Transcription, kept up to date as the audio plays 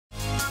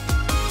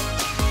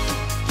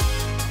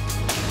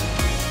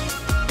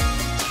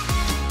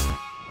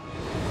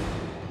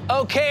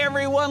Okay,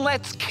 everyone,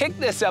 let's kick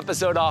this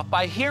episode off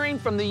by hearing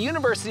from the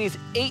university's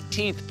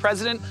 18th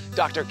president,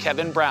 Dr.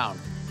 Kevin Brown.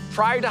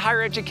 Prior to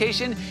higher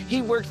education,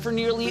 he worked for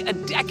nearly a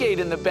decade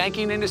in the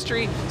banking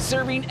industry,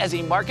 serving as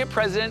a market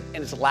president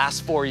in his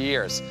last 4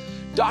 years.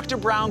 Dr.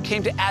 Brown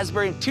came to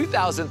Asbury in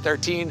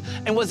 2013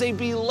 and was a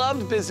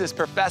beloved business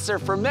professor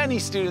for many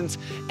students,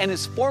 and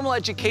his formal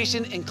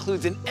education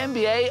includes an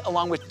MBA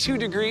along with 2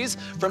 degrees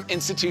from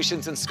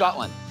institutions in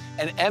Scotland,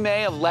 an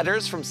MA of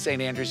Letters from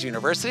St. Andrews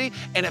University,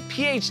 and a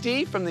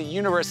PhD from the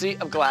University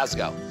of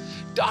Glasgow.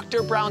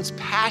 Dr. Brown's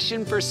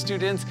passion for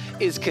students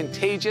is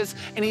contagious,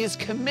 and he is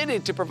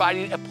committed to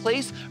providing a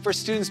place for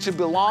students to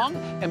belong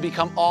and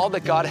become all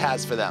that God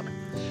has for them.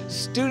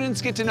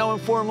 Students get to know him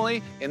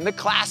formally in the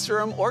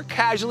classroom or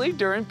casually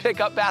during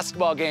pickup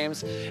basketball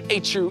games. A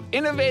true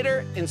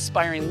innovator,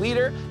 inspiring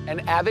leader,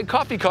 and avid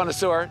coffee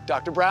connoisseur,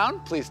 Dr. Brown,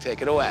 please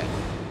take it away.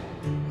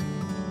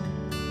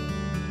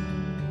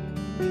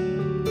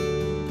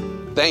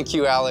 Thank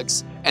you,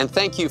 Alex, and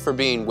thank you for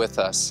being with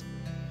us.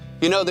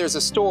 You know, there's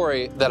a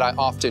story that I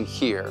often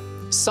hear.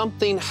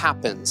 Something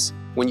happens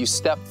when you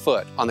step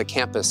foot on the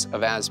campus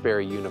of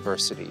Asbury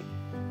University.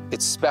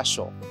 It's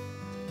special.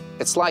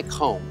 It's like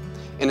home.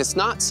 And it's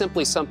not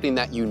simply something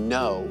that you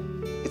know,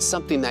 it's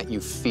something that you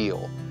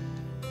feel.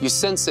 You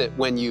sense it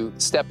when you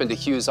step into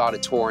Hughes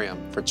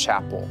Auditorium for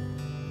chapel.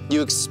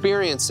 You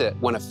experience it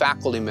when a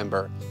faculty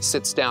member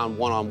sits down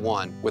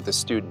one-on-one with a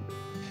student.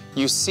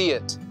 You see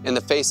it in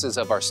the faces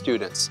of our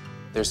students.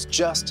 There's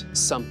just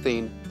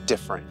something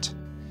different.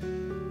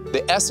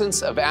 The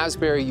essence of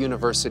Asbury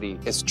University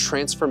is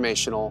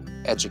transformational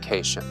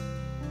education.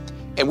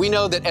 And we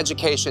know that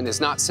education is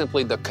not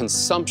simply the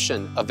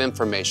consumption of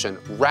information,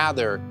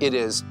 rather it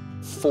is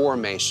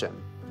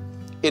formation.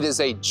 It is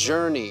a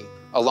journey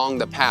along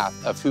the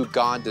path of who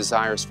God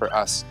desires for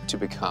us to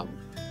become.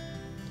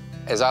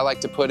 As I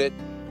like to put it,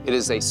 it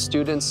is a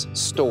student's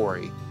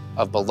story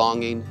of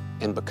belonging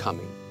and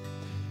becoming.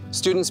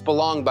 Students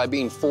belong by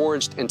being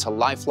forged into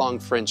lifelong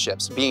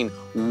friendships, being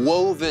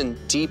woven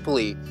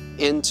deeply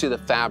into the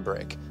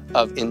fabric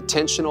of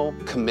intentional,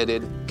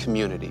 committed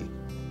community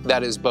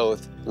that is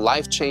both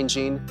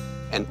life-changing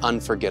and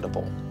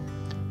unforgettable.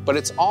 But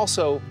it's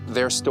also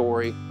their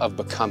story of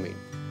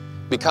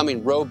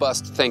becoming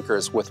robust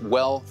thinkers with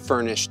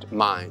well-furnished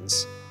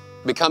minds,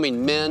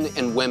 becoming men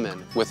and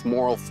women with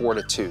moral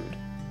fortitude,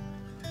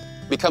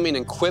 becoming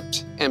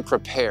equipped and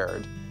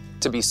prepared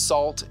to be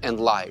salt and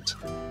light,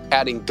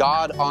 adding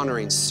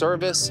God-honoring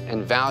service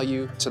and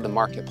value to the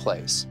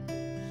marketplace.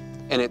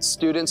 And its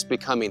students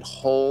becoming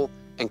whole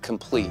and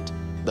complete,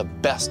 the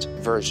best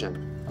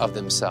version of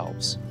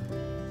themselves.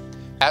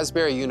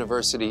 Asbury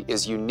University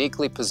is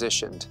uniquely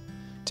positioned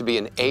to be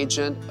an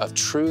agent of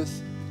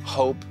truth,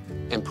 hope,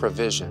 and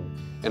provision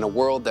in a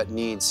world that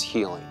needs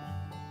healing.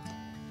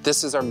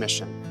 This is our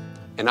mission,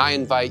 and I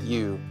invite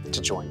you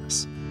to join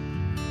us.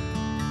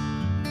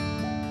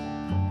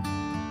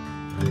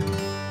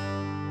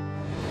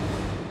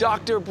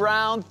 Dr.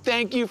 Brown,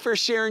 thank you for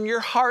sharing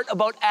your heart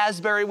about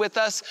Asbury with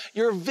us.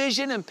 Your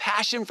vision and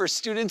passion for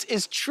students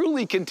is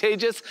truly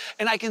contagious,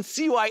 and I can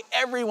see why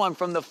everyone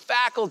from the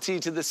faculty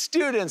to the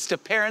students to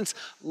parents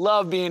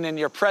love being in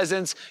your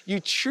presence. You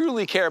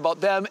truly care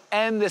about them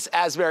and this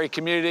Asbury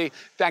community.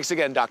 Thanks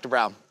again, Dr.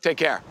 Brown. Take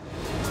care.